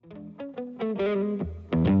Hey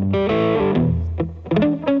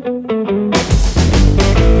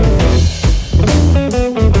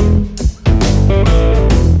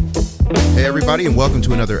everybody, and welcome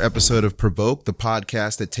to another episode of Provoke, the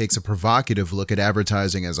podcast that takes a provocative look at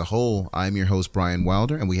advertising as a whole. I'm your host, Brian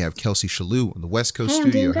Wilder, and we have Kelsey Shalou in the West Coast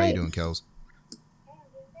studio. How you doing, Kels?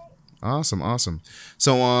 Awesome.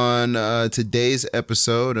 So on today's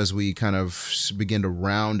episode, as we kind of begin to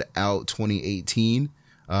round out 2018,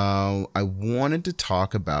 I wanted to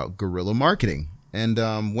talk about guerrilla marketing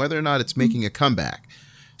and whether or not it's making a comeback.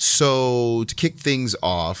 So to kick things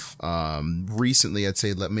off, recently, I'd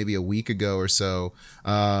say maybe a week ago or so,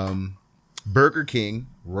 Burger King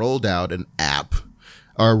rolled out an app,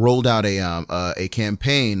 or rolled out a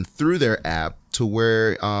campaign through their app to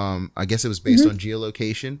where I guess it was based on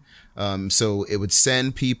geolocation. So it would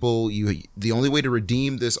send people, the only way to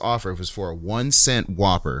redeem this offer was for a 1-cent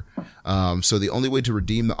Whopper. So the only way to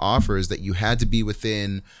redeem the offer is that you had to be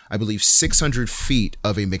within, I believe, 600 feet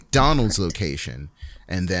of a McDonald's location.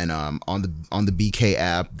 And then on the BK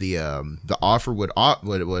app, the offer would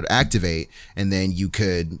activate, and then you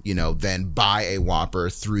could, then buy a Whopper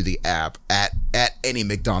through the app at any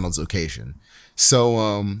McDonald's location. So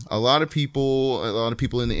a lot of people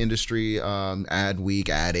in the industry, Adweek,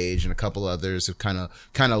 Ad Age, and a couple others have kind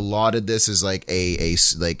of lauded this as like a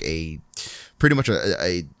pretty much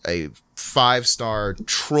a 5-star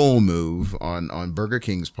troll move on Burger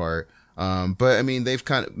King's part. But I mean, they've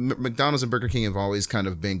McDonald's and Burger King have always kind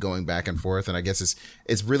of been going back and forth, and I guess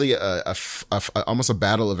it's really almost a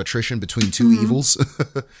battle of attrition between two evils,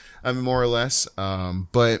 I mean, more or less.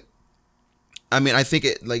 But I mean, I think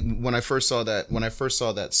when I first saw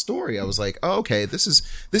that story, I was like, oh, okay, this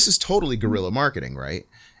is totally guerrilla marketing, right?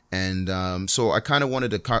 And so I kind of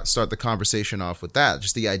wanted to start the conversation off with that,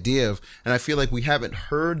 just the idea of, and I feel like we haven't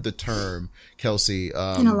heard the term, Kelsey,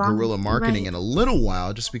 guerrilla marketing in a little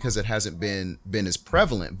while, just because it hasn't been as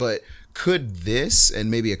prevalent. But could this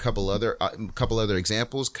and maybe a couple other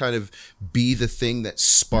examples kind of be the thing that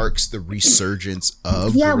sparks the resurgence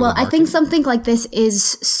of guerrilla marketing? I think something like this is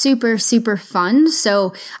super, super fun.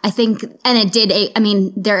 So I think, and it did,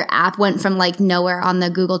 their app went from like nowhere on the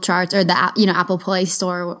Google charts or the app, Apple Play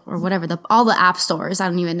Store or whatever, all the app stores, I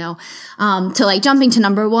don't even know, to like jumping to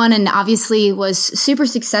number one, and obviously was super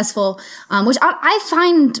successful, which I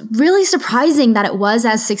find really surprising that it was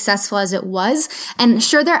as successful as it was. And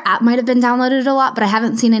sure, their app might have been downloaded a lot, but I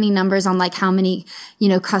haven't seen any numbers on like how many,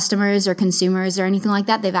 customers or consumers or anything like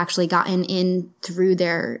that they've actually gotten in through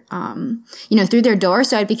their, through their door.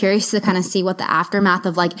 So I'd be curious to kind of see what the aftermath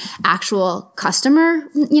of like actual customer,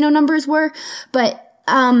 numbers were. But,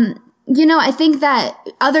 I think that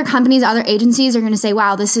other companies, other agencies are going to say,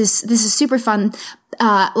 wow, this is super fun.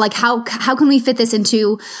 Like how can we fit this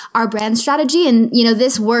into our brand strategy? And,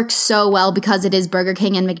 this works so well because it is Burger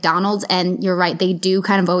King and McDonald's. And you're right, they do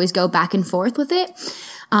kind of always go back and forth with it.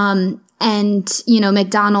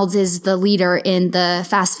 McDonald's is the leader in the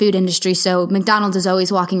fast food industry. So McDonald's is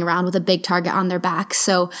always walking around with a big target on their back.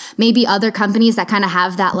 So maybe other companies that kind of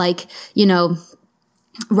have that, like,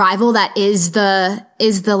 rival that is the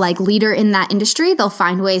like leader in that industry, they'll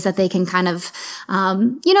find ways that they can kind of,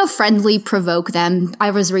 friendly provoke them.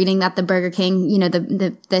 I was reading that the Burger King,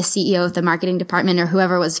 the CEO of the marketing department or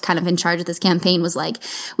whoever was kind of in charge of this campaign was like,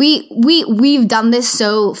 we've done this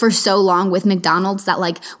for so long with McDonald's that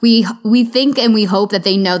like we think and we hope that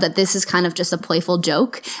they know that this is kind of just a playful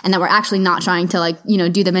joke and that we're actually not trying to like,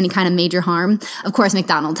 do them any kind of major harm. Of course,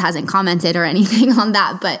 McDonald's hasn't commented or anything on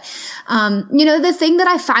that, but, the thing that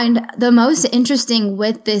I find the most interesting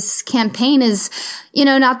with this campaign is,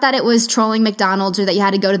 not that it was trolling McDonald's or that you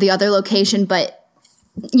had to go to the other location, but,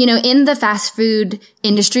 in the fast food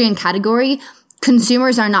industry and category,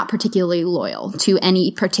 consumers are not particularly loyal to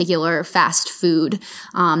any particular fast food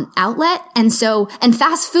outlet. And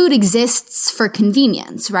fast food exists for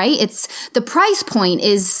convenience, right? It's the price point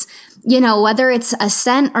is, whether it's a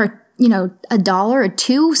cent or, $1 or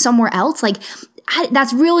 $2 somewhere else, like,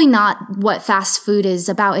 that's really not what fast food is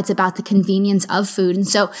about. It's about the convenience of food. And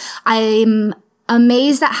so I'm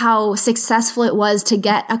amazed at how successful it was to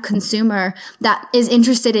get a consumer that is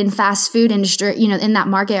interested in fast food industry, in that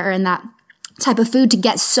market or in that type of food to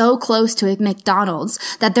get so close to a McDonald's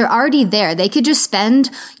that they're already there. They could just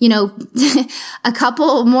spend, a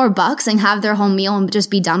couple more bucks and have their whole meal and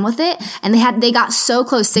just be done with it. And they got so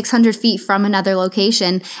close, 600 feet from another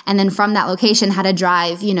location. And then from that location had to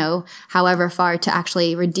drive, however far to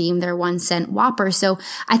actually redeem their 1-cent Whopper. So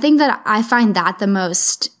I think that I find that the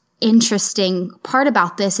most interesting part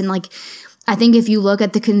about this. And like, I think if you look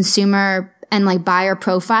at the consumer and like buyer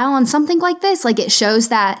profile on something like this, like it shows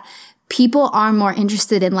that people are more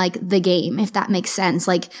interested in like the game, if that makes sense.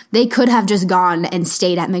 Like they could have just gone and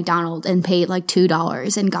stayed at McDonald's and paid like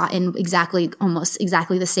 $2 and gotten almost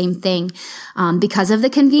exactly the same thing, because of the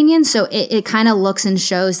convenience. So it kind of looks and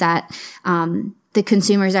shows that, the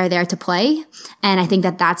consumers are there to play. And I think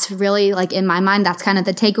that that's really, like, in my mind, that's kind of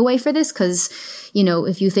the takeaway for this. Cause, you know,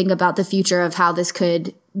 if you think about the future of how this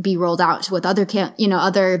could be rolled out with other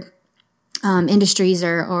industries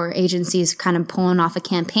or agencies kind of pulling off a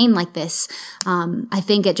campaign like this, I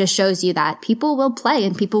think it just shows you that people will play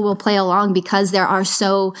and people will play along because there are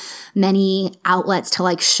so many outlets to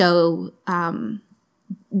like show,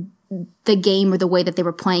 the game or the way that they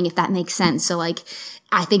were playing, if that makes sense. So like,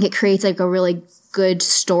 I think it creates like a really good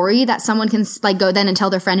story that someone can like go then and tell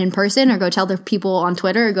their friend in person, or go tell their people on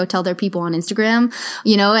Twitter, or go tell their people on Instagram,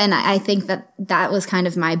 you know. And I think that was kind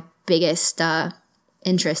of my biggest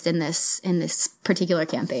interest in this particular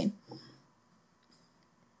campaign.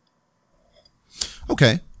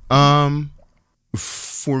 Okay.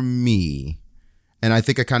 For me, and I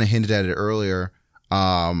think I kind of hinted at it earlier,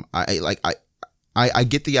 I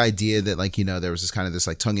get the idea that, like, you know, there was this kind of this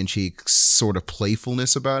like tongue in cheek sort of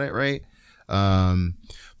playfulness about it. Right.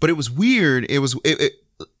 But it was weird.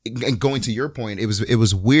 And going to your point, it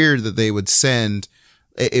was weird that they would send,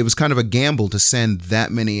 it was kind of a gamble to send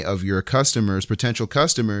that many of your customers, potential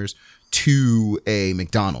customers, to a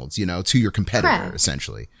McDonald's, you know, to your competitor. Correct.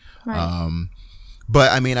 Essentially. Right.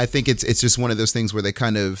 But I mean, I think it's just one of those things where I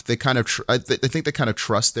think they kind of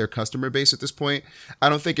trust their customer base at this point. I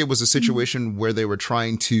don't think it was a situation where they were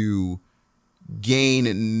trying to gain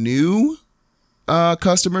new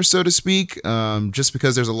customers, so to speak. Just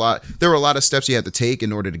because there were a lot of steps you had to take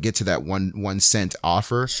in order to get to that 1 cent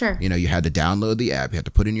offer. Sure. You know, you had to download the app, you had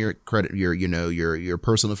to put in your credit, your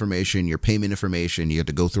personal information, your payment information. You had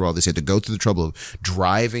to go through all this. You had to go through the trouble of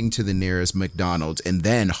driving to the nearest McDonald's and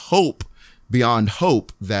then hope beyond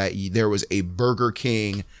hope that there was a Burger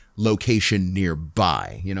King location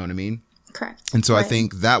nearby. You know what I mean? Correct. And so right. I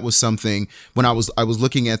think that was something when I was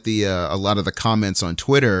looking at a lot of the comments on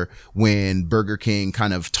Twitter when Burger King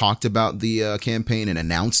kind of talked about the campaign and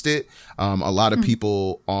announced it. A lot of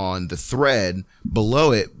people on the thread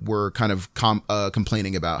below it were kind of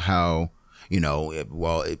complaining about how, you know, it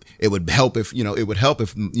would help if,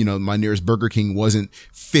 my nearest Burger King wasn't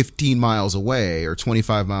 15 miles away or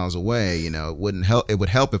 25 miles away. You know, it would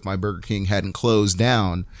help if my Burger King hadn't closed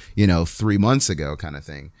down, 3 months ago, kind of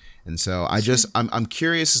thing. And so I'm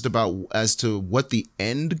curious as to what the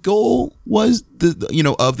end goal was,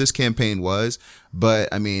 of this campaign was. But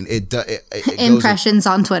I mean, it impressions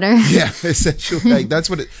on Twitter. Yeah, essentially, like,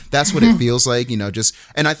 that's what it feels like,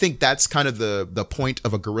 and I think that's kind of the point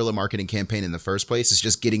of a guerrilla marketing campaign in the first place, is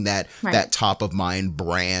just getting that top of mind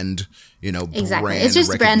brand, exactly. Brand it's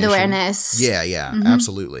just brand awareness. Yeah,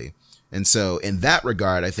 absolutely. And so in that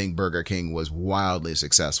regard, I think Burger King was wildly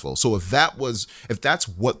successful. So if that's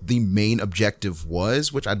what the main objective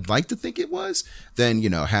was, which I'd like to think it was, then,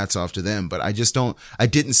 hats off to them. But I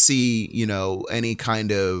didn't see, any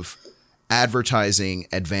kind of advertising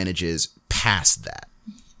advantages past that.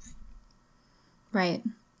 Right.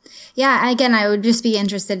 Yeah. Again, I would just be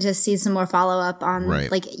interested to see some more follow up on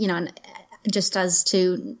just as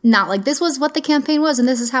to not like this was what the campaign was and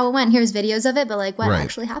this is how it went. Here's videos of it, but like what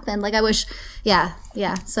actually happened. Like I wish, yeah.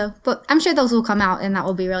 So, but I'm sure those will come out and that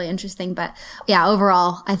will be really interesting. But yeah,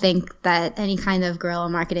 overall, I think that any kind of guerrilla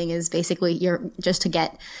marketing is basically just to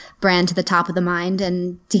get brand to the top of the mind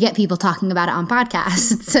and to get people talking about it on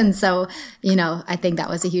podcasts. And so, I think that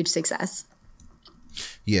was a huge success.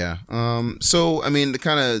 Yeah. So, I mean, to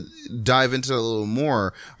kind of dive into it a little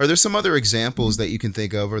more, are there some other examples that you can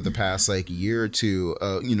think of over the past year or two,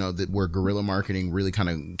 where guerrilla marketing really kind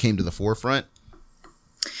of came to the forefront?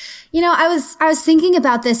 I was thinking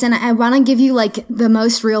about this, and I want to give you the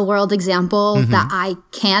most real world example that I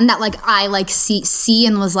see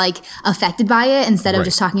and was affected by it, instead of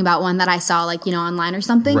just talking about one that I saw online or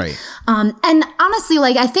something. Right. And honestly,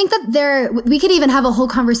 I think that we could even have a whole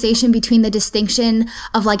conversation between the distinction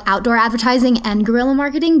of outdoor advertising and guerrilla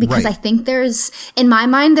marketing, because I think in my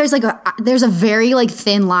mind, there's a very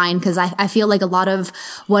thin line, because I feel like a lot of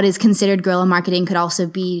what is considered guerrilla marketing could also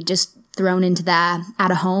be just thrown into the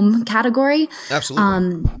out of home category.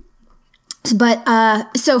 Absolutely.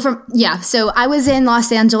 So I was in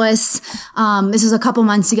Los Angeles. This was a couple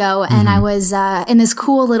months ago, and I was in this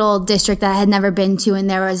cool little district that I had never been to, and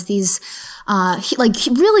there was these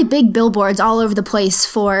really big billboards all over the place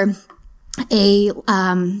for a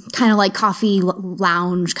kind of coffee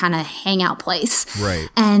lounge kind of hangout place. Right.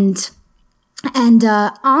 And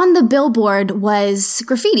on the billboard was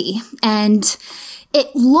graffiti, and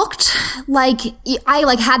it looked like I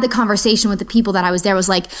like had the conversation with the people that I was there, was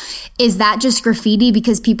like, is that just graffiti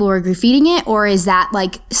because people were graffitiing it, or is that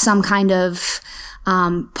like some kind of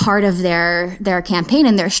part of their campaign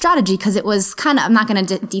and their strategy? Because it was kind of, I'm not going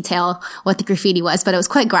to detail what the graffiti was, but it was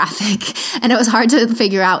quite graphic, and it was hard to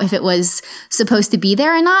figure out if it was supposed to be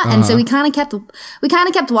there or not. And so we kind of kept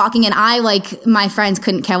walking, and I, like, my friends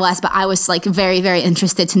couldn't care less, but I was like very, very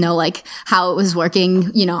interested to know like how it was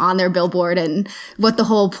working, you know, on their billboard and what the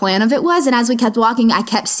whole plan of it was. And as we kept walking, I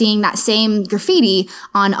kept seeing that same graffiti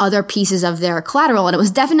on other pieces of their collateral, and it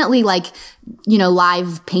was definitely like, you know,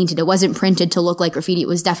 live painted. It wasn't printed to look like graffiti. It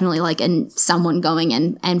was definitely like someone going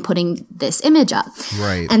and putting this image up.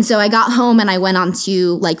 Right. And so I got home and I went on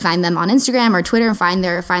to like find them on Instagram or Twitter and find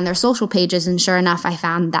their social pages. And sure enough, I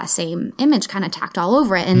found that same image kind of tacked all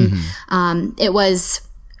over it. And, it was,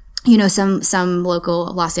 you know, some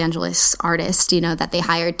local Los Angeles artist, you know, that they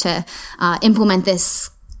hired to, implement this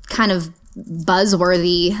kind of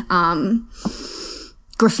buzzworthy,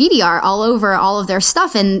 graffiti art all over all of their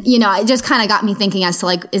stuff. And, you know, it just kind of got me thinking as to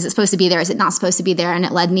like, is it supposed to be there? Is it not supposed to be there? And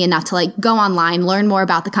it led me enough to like go online, learn more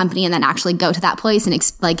about the company, and then actually go to that place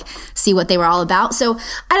and like see what they were all about. So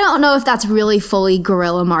I don't know if that's really fully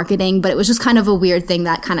guerrilla marketing, but it was just kind of a weird thing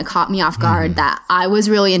that kind of caught me off guard that I was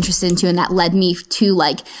really interested into, and that led me to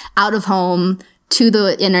like out of home, to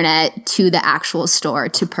the internet, to the actual store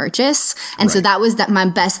to purchase. And so that was my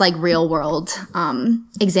best like real world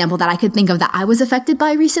example that I could think of that I was affected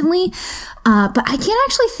by recently. But I can't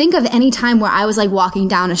actually think of any time where I was like walking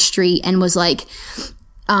down a street and was like,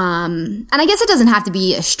 and I guess it doesn't have to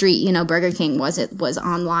be a street, you know, Burger King was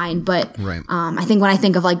online, but I think when I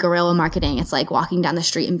think of like guerrilla marketing, it's like walking down the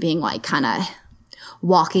street and being like kind of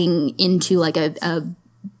walking into like a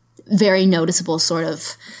very noticeable sort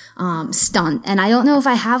of stunt. And I don't know if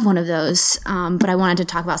I have one of those, but I wanted to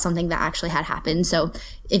talk about something that actually had happened. So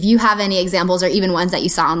if you have any examples or even ones that you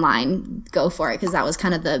saw online, go for it, because that was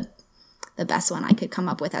kind of the best one I could come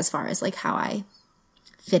up with as far as like how I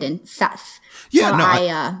fit in.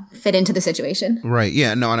 I fit into the situation. Right.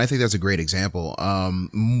 Yeah. No. And I think that's a great example.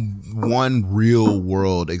 One real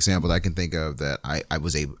world example that I can think of that I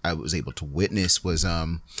was able to witness was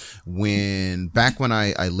back when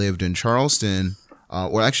I lived in Charleston.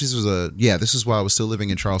 Or actually, this is while I was still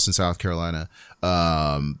living in Charleston, South Carolina.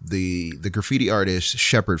 The graffiti artist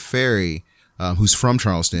Shepard Fairey, who's from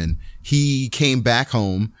Charleston, he came back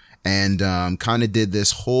home and kind of did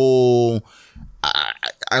this whole.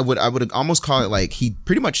 I would almost call it like he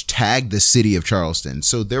pretty much tagged the city of Charleston.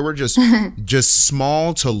 So there were just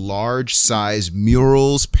small to large size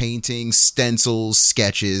murals, paintings, stencils,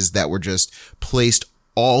 sketches that were just placed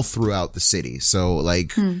all throughout the city. So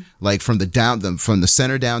like from the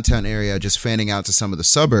center downtown area, just fanning out to some of the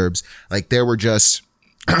suburbs, like there were just,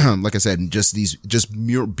 like I said, just these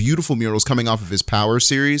beautiful murals coming off of his Power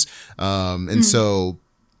series. And so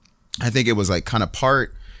I think it was like kind of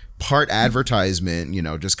part advertisement, you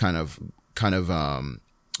know, just kind of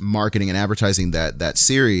marketing and advertising that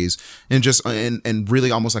series, and just, and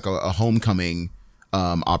really almost like a homecoming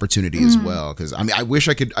opportunity as well. Cause I mean, I wish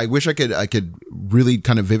I could really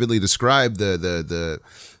kind of vividly describe the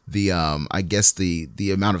I guess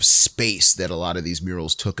the amount of space that a lot of these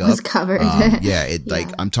murals took up. Was covered. Like,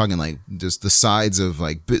 I'm talking like just the sides of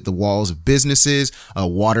like the walls of businesses, a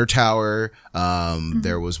water tower.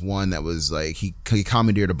 There was one that was like, he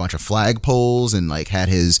commandeered a bunch of flagpoles and like had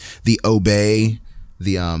the Obey,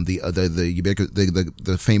 the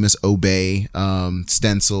famous Obey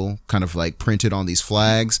stencil kind of like printed on these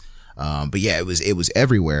flags. But yeah, it was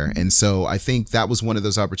everywhere. And so I think that was one of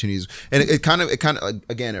those opportunities. And it kind of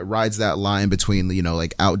again, it rides that line between, you know,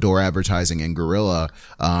 like outdoor advertising and guerrilla.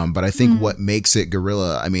 But I think what makes it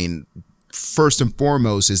guerrilla, I mean, first and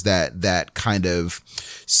foremost is that kind of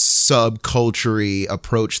subculture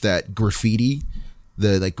approach that graffiti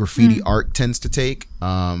art tends to take,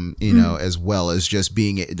 you know, as well as just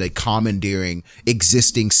being like commandeering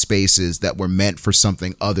existing spaces that were meant for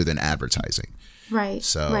something other than advertising. Right.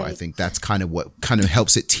 So I think that's kind of what kind of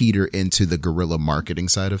helps it teeter into the guerrilla marketing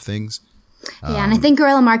side of things. Yeah. And I think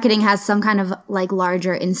guerrilla marketing has some kind of like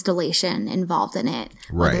larger installation involved in it.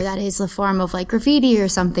 Right. Whether that is the form of like graffiti or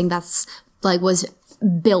something that's like was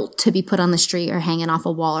built to be put on the street or hanging off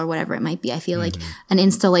a wall or whatever it might be. I feel like an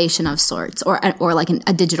installation of sorts or like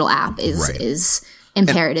a digital app is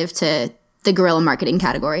imperative to the guerrilla marketing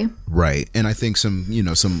category. Right. And I think some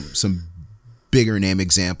bigger name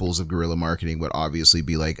examples of guerrilla marketing would obviously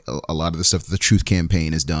be like a lot of the stuff that the Truth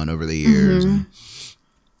Campaign has done over the years. And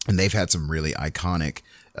they've had some really iconic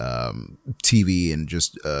TV and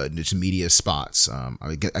just media spots.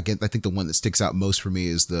 I think the one that sticks out most for me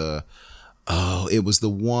is the Oh, it was the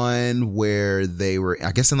one where they were,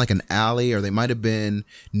 I guess, in like an alley, or they might have been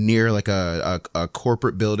near like a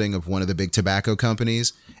corporate building of one of the big tobacco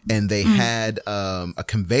companies. And they had a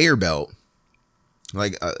conveyor belt,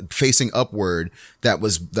 like facing upward, that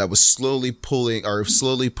was slowly pushing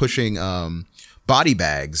body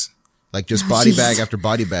bags, like just body bag after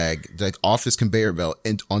body bag, like off this conveyor belt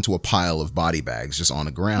and onto a pile of body bags just on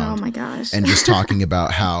the ground. Oh my gosh. And just talking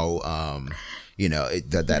about how,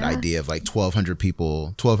 that idea of like 1,200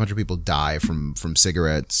 people die from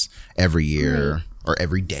cigarettes every year or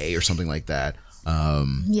every day or something like that.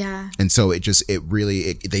 And so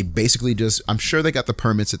they basically just, I'm sure they got the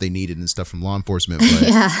permits that they needed and stuff from law enforcement, but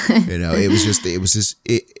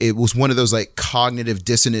it was one of those like cognitive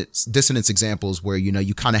dissonance examples where,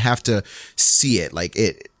 you kind of have to see it, like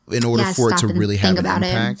it, in order for it to really have an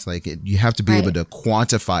impact. Like you have to be able to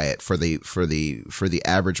quantify it for the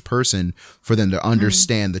average person, for them to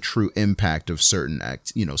understand the true impact of certain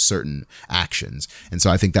certain actions. And so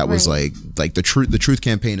I think that was like the truth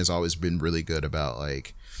campaign has always been really good about,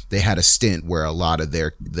 like, they had a stint where a lot of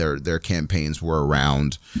their campaigns were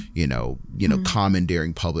around,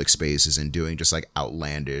 commandeering public spaces and doing just like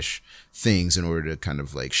outlandish things in order to kind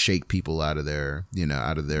of like shake people out of their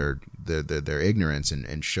ignorance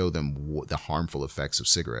and show them the harmful effects of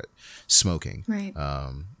cigarette smoking. Right.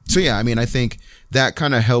 So yeah, I mean, I think that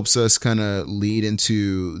kind of helps us kind of lead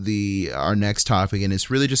into our next topic, and it's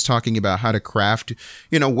really just talking about how to craft,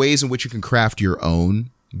 ways in which you can craft your own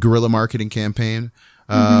guerrilla marketing campaign.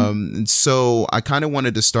 And so I kind of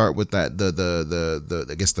wanted to start with that,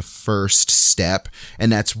 I guess the first step,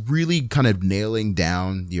 and that's really kind of nailing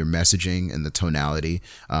down your messaging and the tonality,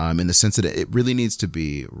 in the sense that it really needs to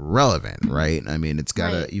be relevant, right? I mean,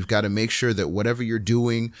 you've got to make sure that whatever you're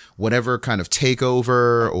doing, whatever kind of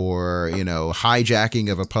takeover or,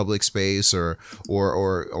 hijacking of a public space or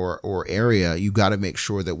area, you got to make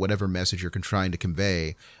sure that whatever message you're trying to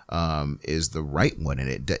convey is the right one,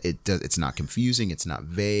 and it's not confusing, it's not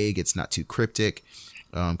vague, it's not too cryptic,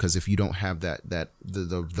 because if you don't have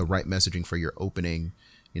the right messaging for your opening,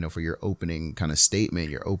 for your opening kind of statement,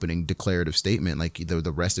 your opening declarative statement, like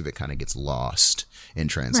the rest of it kind of gets lost in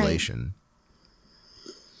translation.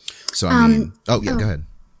 Right. So I mean, go ahead.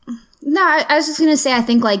 No, I was just going to say, I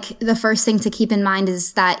think like the first thing to keep in mind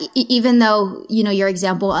is that even though, your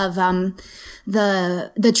example of,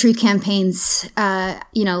 the truth campaigns,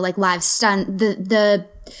 like live stunt, the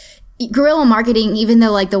guerrilla marketing, even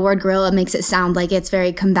though like the word guerrilla makes it sound like it's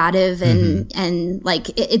very combative and like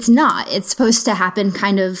it's not, it's supposed to happen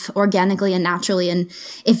kind of organically and naturally. And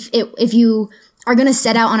if you are going to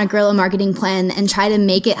set out on a guerrilla marketing plan and try to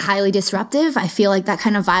make it highly disruptive, I feel like that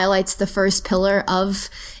kind of violates the first pillar of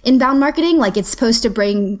inbound marketing. Like it's supposed to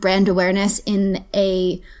bring brand awareness in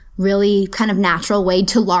a really kind of natural way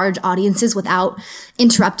to large audiences without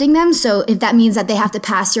interrupting them. So if that means that they have to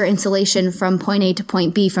pass your installation from point A to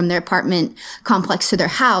point B, from their apartment complex to their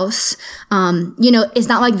house, it's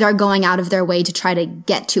not like they're going out of their way to try to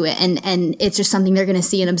get to it. And it's just something they're going to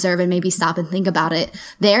see and observe and maybe stop and think about it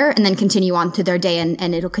there and then continue on to their day,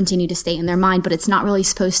 and it'll continue to stay in their mind. But it's not really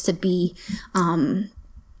supposed to be,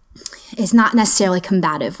 it's not necessarily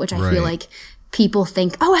combative, which I feel like people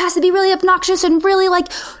think, oh, it has to be really obnoxious and really like,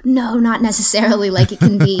 no, not necessarily. Like it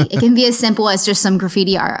can be as simple as just some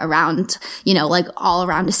graffiti art around, like all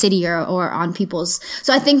around a city or on people's.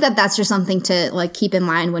 So I think that that's just something to like keep in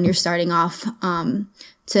mind when you're starting off,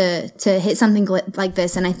 to hit something like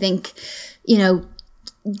this. And I think,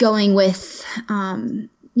 going with,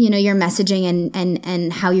 your messaging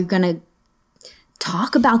and how you're going to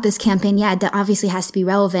talk about this campaign, that obviously has to be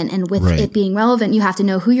relevant. And with it being relevant, you have to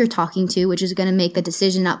know who you're talking to, which is going to make the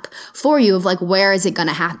decision up for you of like, where is it going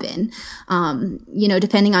to happen?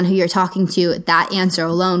 Depending on who you're talking to, that answer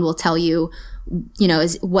alone will tell you,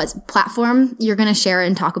 is what platform you're going to share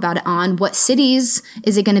and talk about it on, what cities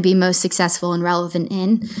is it going to be most successful and relevant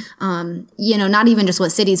in, not even just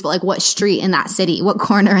what cities, but like what street in that city, what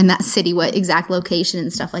corner in that city, what exact location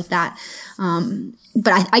and stuff like that.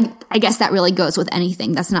 But I guess that really goes with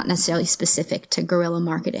anything that's not necessarily specific to guerrilla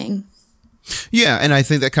marketing. Yeah, and I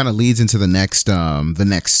think that kind of leads into the next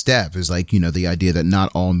step is like, the idea that not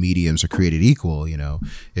all mediums are created equal.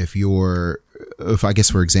 If you're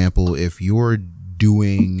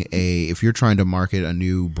trying to market a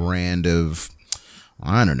new brand of,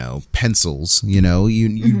 I don't know, pencils, you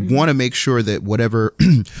want to make sure that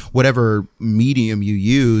whatever medium you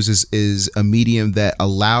use is a medium that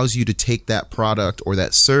allows you to take that product or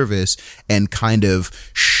that service and kind of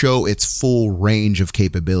show its full range of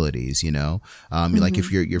capabilities, like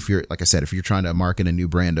if you're, like I said, if you're trying to market a new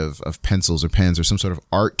brand of pencils or pens or some sort of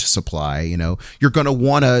art supply, you're going to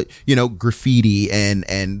want to, graffiti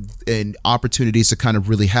and opportunities to kind of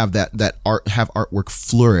really have that artwork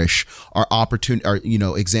flourish are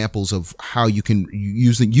examples of how you can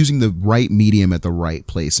using the right medium at the right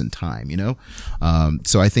place and time,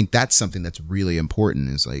 so I think that's something that's really important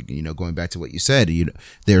is like, going back to what you said,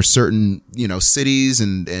 there are certain, cities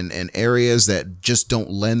and areas that just don't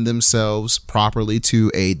lend themselves properly to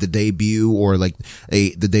the debut or like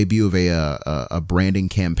the debut of a branding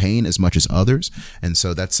campaign as much as others. And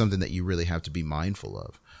so that's something that you really have to be mindful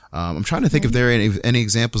of. I'm trying to think if there are any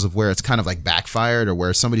examples of where it's kind of like backfired or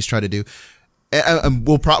where somebody's tried to do.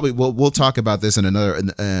 We'll talk about this in another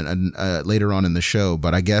later on in the show,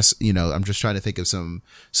 but I guess I'm just trying to think of some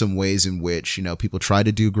ways in which people try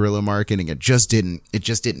to do guerrilla marketing. It just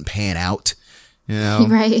didn't pan out.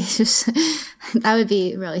 Right. That would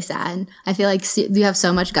be really sad. I feel like you have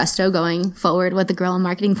so much gusto going forward with the guerrilla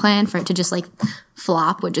marketing plan, for it to just like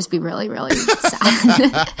flop would just be really, really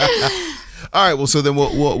sad. All right. Well, so then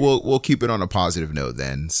we'll keep it on a positive note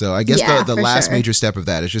then. So I guess the last major step of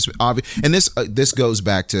that is just obvious. And this goes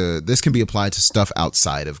back to, this can be applied to stuff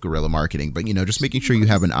outside of guerrilla marketing, but just making sure you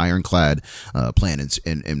have an ironclad plan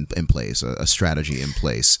in place, a strategy in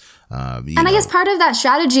place. I guess part of that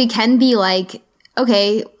strategy can be like,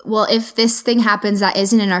 okay, well, if this thing happens that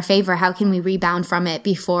isn't in our favor, how can we rebound from it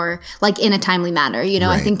before, like in a timely manner? Right.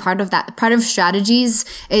 I think part of strategies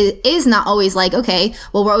is not always like, okay,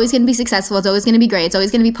 well, we're always going to be successful. It's always going to be great. It's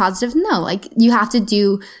always going to be positive. No, like you have to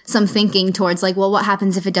do some thinking towards like, well, what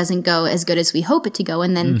happens if it doesn't go as good as we hope it to go?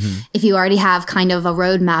 And then if you already have kind of a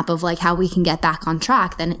roadmap of like how we can get back on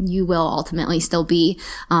track, then you will ultimately still be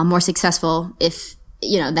more successful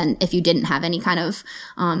than if you didn't have any kind of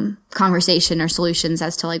conversation or solutions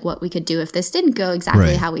as to like what we could do if this didn't go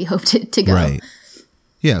exactly how we hoped it to go. Right.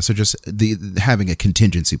 Yeah. So just having a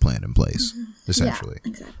contingency plan in place, essentially. Yeah,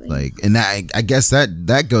 exactly. Like, and that, I guess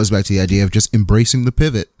that goes back to the idea of just embracing the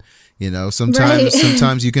pivot.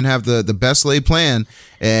 Sometimes you can have the best laid plan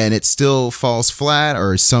and it still falls flat,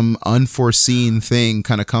 or some unforeseen thing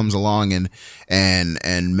kind of comes along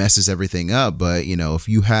and messes everything up. But if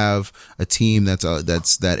you have a team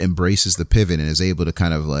that embraces the pivot and is able to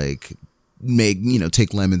kind of like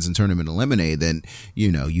take lemons and turn them into lemonade, then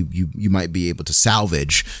you might be able to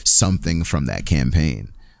salvage something from that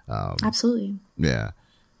campaign. Absolutely. Yeah.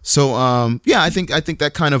 So, I think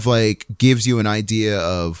that kind of like gives you an idea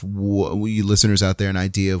of you listeners out there, an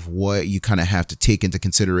idea of what you kind of have to take into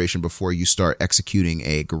consideration before you start executing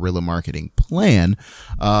a guerrilla marketing plan.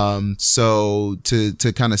 So to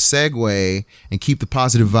kind of segue and keep the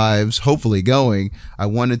positive vibes hopefully going, I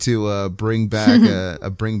wanted to bring back one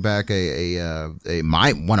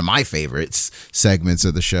of my favorites segments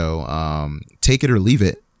of the show. Take it or leave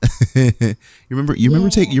it. You remember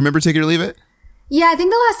Take It or Leave It? Yeah, I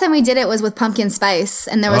think the last time we did it was with pumpkin spice,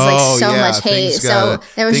 and there was much haste. So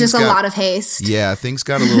there was just a lot of haste. Yeah, things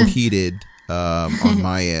got a little heated on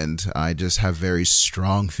my end. I just have very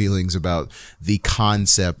strong feelings about the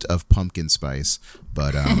concept of pumpkin spice,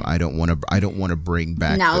 but I don't want to bring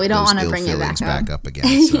back we don't want to bring it back up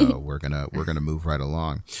again. So we're gonna move right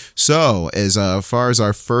along. So as far as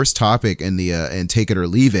our first topic in the and Take It or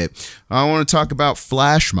Leave It, I want to talk about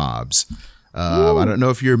flash mobs. I don't know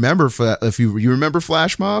if you remember you remember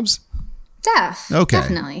flash mobs.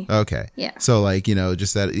 Definitely. Okay. Yeah. So like,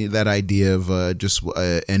 just that idea of just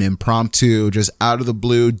an impromptu, just out of the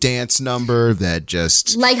blue dance number that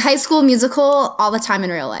just like High School Musical all the time in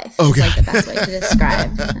real life. Okay. Is like the best way to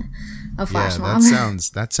describe a flash mob.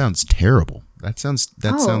 That sounds terrible. That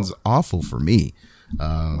sounds awful for me.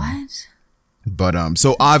 What? But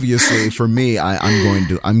so obviously for me,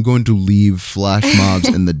 I'm going to leave flash mobs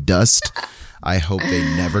in the dust. I hope they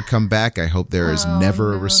never come back. I hope there is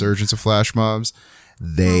never a resurgence of flash mobs.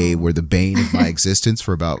 They were the bane of my existence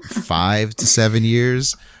for about 5 to 7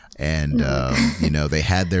 years. And, they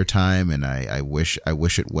had their time, and I wish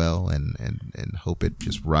it well and hope it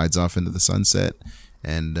just rides off into the sunset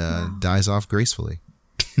and dies off gracefully.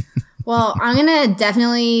 Well, I'm going to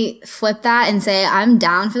definitely flip that and say I'm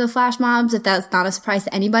down for the flash mobs, if that's not a surprise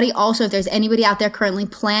to anybody. Also, if there's anybody out there currently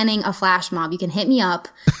planning a flash mob, you can hit me up,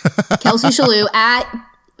 Kelsey Shalou at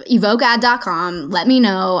evokead.com. Let me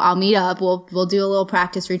know. I'll meet up. We'll do a little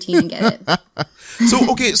practice routine and get it.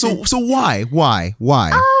 So why? Why,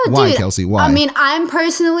 dude, Kelsey? Why? I mean, I'm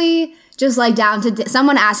personally just like down to,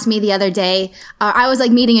 someone asked me the other day, I was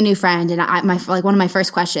like meeting a new friend, and one of my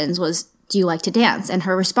first questions was, do you like to dance? And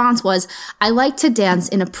her response was, I like to dance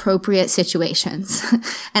in appropriate situations.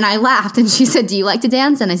 And I laughed, and she said, do you like to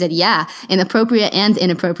dance? And I said, yeah, in appropriate and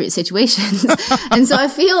inappropriate situations. And so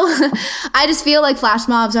I just feel like flash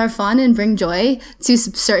mobs are fun and bring joy to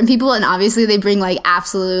certain people. And obviously they bring like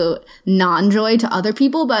absolute non-joy to other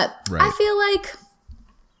people. But right. I feel like,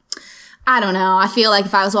 I don't know. I feel like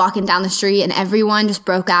if I was walking down the street and everyone just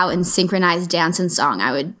broke out in synchronized dance and song,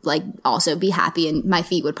 I would like also be happy, and my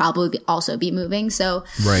feet would probably also be moving. So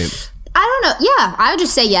right. I don't know. Yeah, I would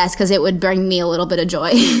just say yes, because it would bring me a little bit of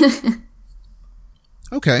joy.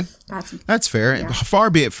 Okay, that's fair. Yeah.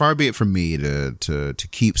 Far be it from me to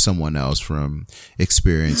keep someone else from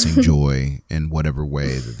experiencing joy in whatever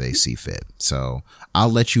way that they see fit. So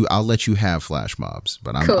I'll let you have flash mobs,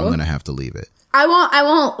 but I'm gonna have to leave it. I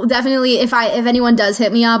won't definitely, if anyone does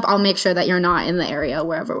hit me up, I'll make sure that you're not in the area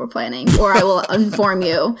wherever we're planning, or I will inform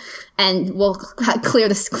you, and we'll have you clear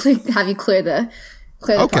the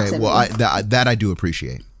okay, proximity. Well, that I do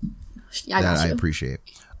appreciate. I appreciate.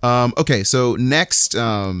 Okay, so next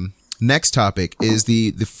topic is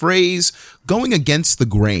the phrase going against the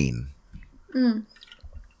grain.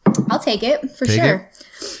 I'll take it for sure.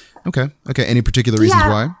 Okay. Any particular reasons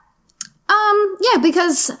why? Yeah,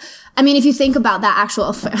 because I mean, if you think about that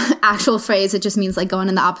actual phrase, it just means like going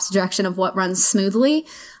in the opposite direction of what runs smoothly.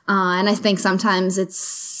 And I think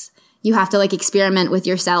sometimes you have to like experiment with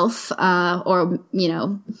yourself, or, you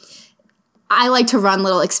know, I like to run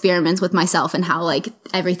little experiments with myself and how like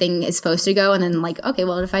everything is supposed to go. And then like, okay,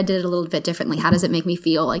 well, if I did it a little bit differently, how does it make me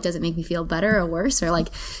feel? Like, does it make me feel better or worse? Or like,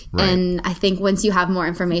 right. And I think once you have more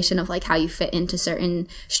information of like how you fit into certain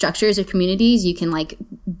structures or communities, you can like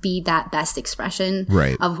be that best expression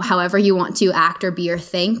right. of however you want to act or be or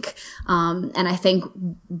think. And I think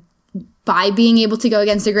by being able to go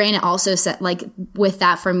against the grain, it also with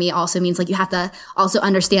that for me also means like you have to also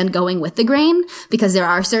understand going with the grain, because there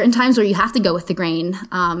are certain times where you have to go with the grain,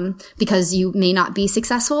 because you may not be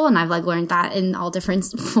successful. And I've like learned that in all different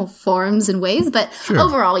forms and ways. But sure.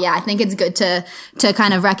 Overall, yeah, I think it's good to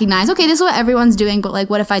kind of recognize, okay, this is what everyone's doing, but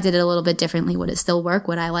like, what if I did it a little bit differently? Would it still work?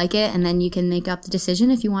 Would I like it? And then you can make up the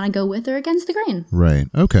decision if you want to go with or against the grain. Right.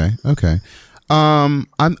 Okay. I'm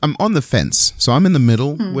on the fence, so I'm in the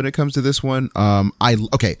middle when it comes to this one.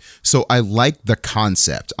 So I like the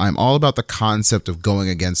concept. I'm all about the concept of going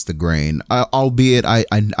against the grain. Albeit,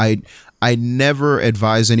 I never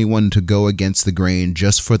advise anyone to go against the grain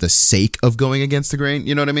just for the sake of going against the grain.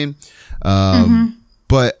 You know what I mean?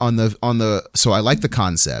 But so I like the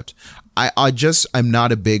concept. I'm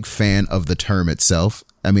not a big fan of the term itself.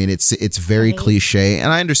 I mean, it's very cliche,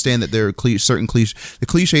 and I understand that there are the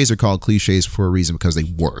cliches are called cliches for a reason, because they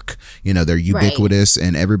work. You know, they're ubiquitous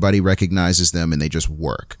and everybody recognizes them and they just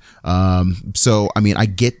work. So, I mean, I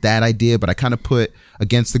get that idea, but I kind of put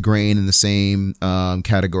against the grain in the same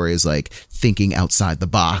category as like thinking outside the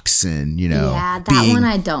box, and, you know, one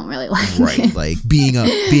I don't really like. Right, like being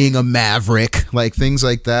a maverick, like things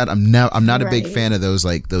like that. I'm not a big fan of those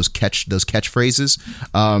catchphrases.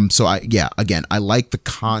 So I like the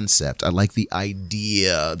concept. I like the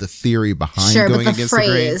idea, the theory behind going against the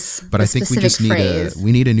grain. But I think we just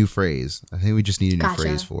need a new phrase. I think we just need a new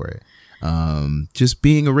phrase for it. Just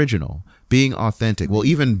being original, being authentic. Well,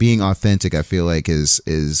 even being authentic, I feel like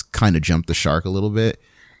is kind of jumped the shark a little bit.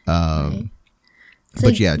 But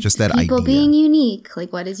like, yeah, just that people idea. Being unique.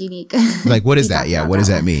 Like, what is unique? Like, what is that? Yeah, what does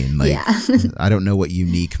that mean? Like, I don't know what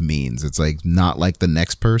unique means. It's like not like the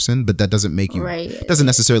next person, but that doesn't make you. Doesn't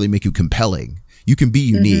necessarily make you compelling. You can be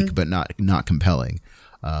unique, but not compelling.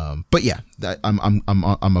 But yeah,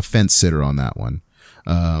 I'm a fence sitter on that one.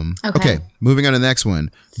 Okay, moving on to the next one.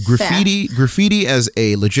 Graffiti as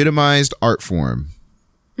a legitimized art form.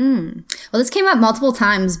 Well, this came up multiple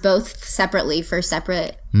times, both separately for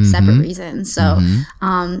separate reasons. So,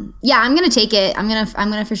 yeah, I'm gonna take it. I'm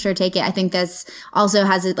gonna for sure take it. I think this also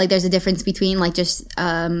has there's a difference between like just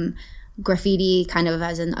graffiti kind of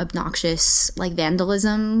as an obnoxious like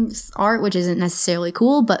vandalism art, which isn't necessarily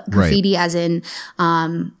cool, but graffiti as in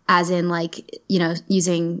like, you know,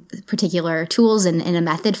 using particular tools and a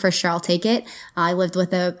method, for sure I'll take it. I lived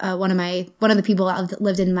with one of the people that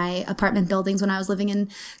lived in my apartment buildings when I was living in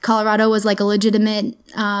Colorado was like a legitimate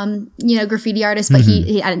graffiti artist, but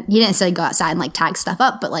he didn't necessarily go outside and like tag stuff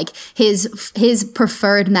up, but like his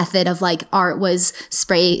preferred method of like art was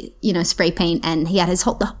spray paint, and he had his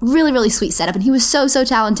whole really, really sweet setup, and he was so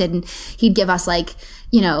talented, and he'd give us like,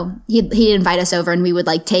 you know, he'd invite us over, and we would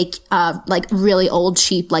like take like really old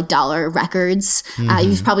cheap like dollar records.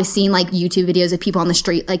 You've probably seen like YouTube videos of people on the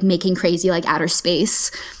street like making crazy like outer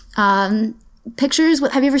space pictures.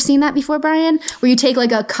 Have you ever seen that before, Brian? Where you take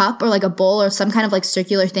like a cup or like a bowl or some kind of like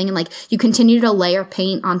circular thing and like you continue to layer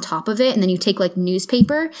paint on top of it, and then you take like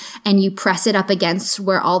newspaper and you press it up against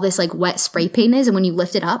where all this like wet spray paint is, and when you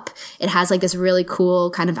lift it up, it has like this really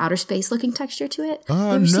cool kind of outer space looking texture to it.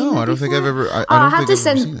 No, I don't think I've ever. I'll have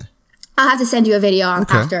to send you a video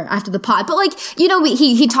after the pod. But like, you know,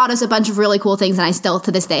 he taught us a bunch of really cool things, and I still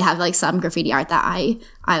to this day have like some graffiti art that I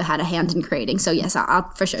had a hand in creating. So yes, I'll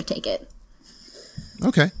for sure take it.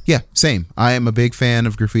 Okay. Yeah, same. I am a big fan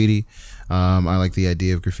of graffiti. I like the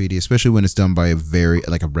idea of graffiti, especially when it's done by a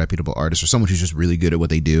reputable artist or someone who's just really good at what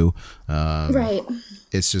they do. Right.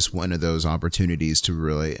 It's just one of those opportunities to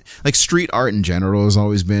really like street art in general has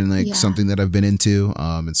always been like something that I've been into.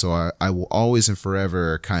 And so I will always and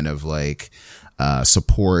forever kind of like,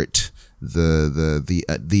 support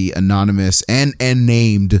the anonymous and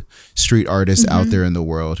named street artists out there in the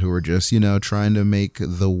world who are just, you know, trying to make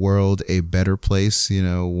the world a better place, you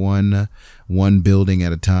know, one building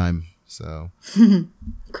at a time. So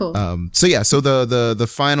cool. So the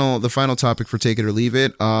final topic for Take It or Leave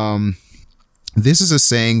It. This is a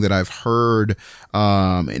saying that I've heard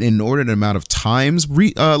an inordinate amount of times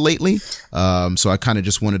lately. So I kind of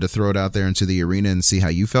just wanted to throw it out there into the arena and see how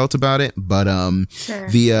you felt about it. But sure.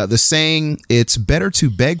 The saying, it's better to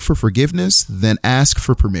beg for forgiveness than ask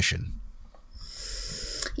for permission.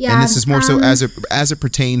 Yeah, and this is more so as it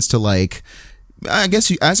pertains to like, I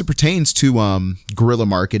guess as it pertains to guerrilla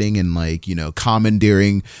marketing and like, you know,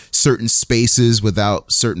 commandeering certain spaces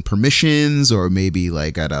without certain permissions or maybe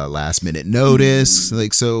like at a last minute notice.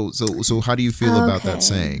 Like so how do you feel about that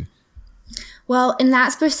saying? Well, in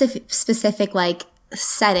that specific like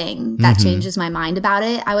setting, that changes my mind about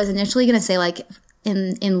it. I was initially going to say like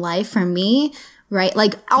in life for me, right?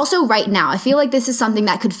 Like also right now, I feel like this is something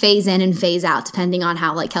that could phase in and phase out depending on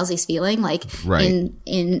how like Kelsey's feeling. Like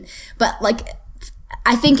but like,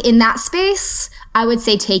 I think in that space, I would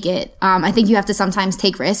say take it. I think you have to sometimes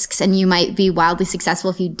take risks, and you might be wildly successful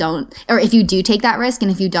if you don't, or if you do take that risk, and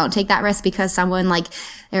if you don't take that risk because someone like,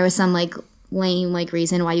 there was some like lame like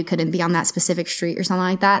reason why you couldn't be on that specific street or something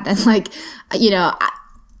like that, then like, you know,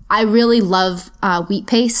 I really love wheat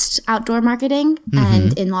paste outdoor marketing,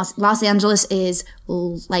 and in Los Angeles is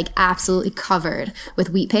like absolutely covered with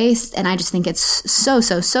wheat paste, and I just think it's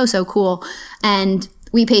so cool. And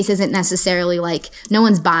wheat paste isn't necessarily like, no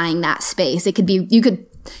one's buying that space. It could be, you could,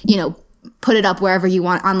 you know, put it up wherever you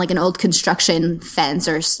want on like an old construction fence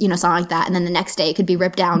or, you know, something like that. And then the next day it could be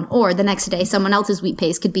ripped down, or the next day someone else's wheat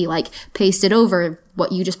paste could be like pasted over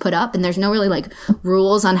what you just put up. And there's no really like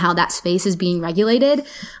rules on how that space is being regulated.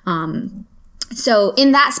 So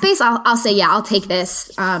in that space, I'll say, yeah, I'll take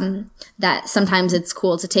this. That sometimes it's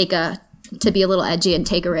cool to to be a little edgy and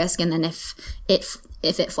take a risk. And then if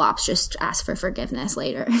it flops, just ask for forgiveness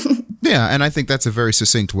later. Yeah, and I think that's a very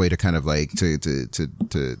succinct way to kind of like to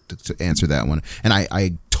answer that one. And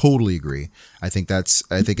I totally agree. I think it's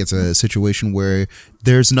a situation where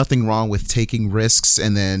there's nothing wrong with taking risks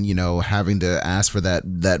and then, you know, having to ask for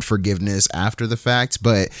that forgiveness after the fact.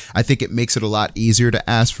 But I think it makes it a lot easier to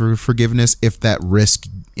ask for forgiveness if that risk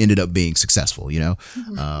ended up being successful, you know?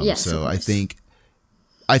 Yes, so I think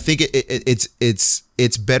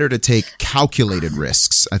it's better to take calculated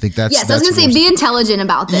risks. I think that's, yes, I was going to say, be intelligent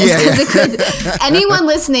about this. Yeah. It could, anyone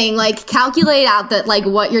listening, like calculate out that like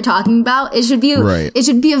what you're talking about. It should be, it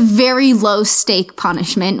should be a very low stake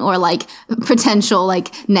punishment or like potential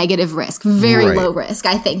like negative risk, very low risk,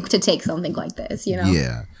 I think, to take something like this, you know?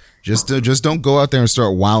 Yeah. Just don't go out there and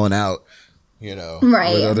start wilding out. You know,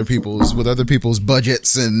 with other people's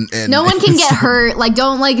budgets and no one can get hurt. Like,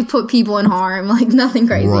 don't like put people in harm. Like, nothing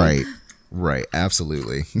crazy. Right.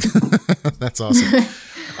 Absolutely. That's awesome.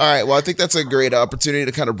 All right. Well, I think that's a great opportunity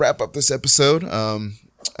to kind of wrap up this episode.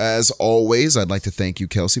 As always, I'd like to thank you,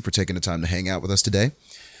 Kelsey, for taking the time to hang out with us today.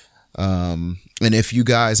 And if you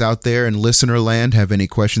guys out there in listener land have any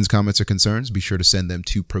questions, comments, or concerns, be sure to send them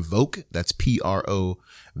to Provoke. That's PROVOK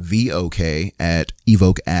at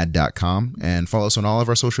evokead.com, and follow us on all of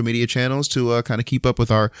our social media channels to kind of keep up with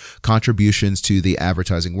our contributions to the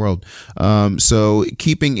advertising world. So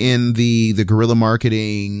keeping in the guerrilla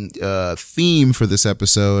marketing theme for this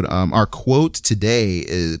episode, our quote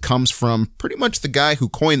today comes from pretty much the guy who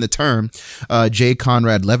coined the term, J.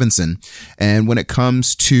 Conrad Levinson. And when it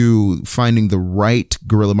comes to finding the right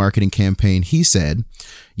guerrilla marketing campaign, he said,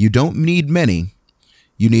 "You don't need many,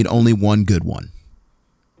 you need only one good one."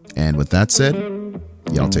 And with that said,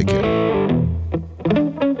 y'all take care.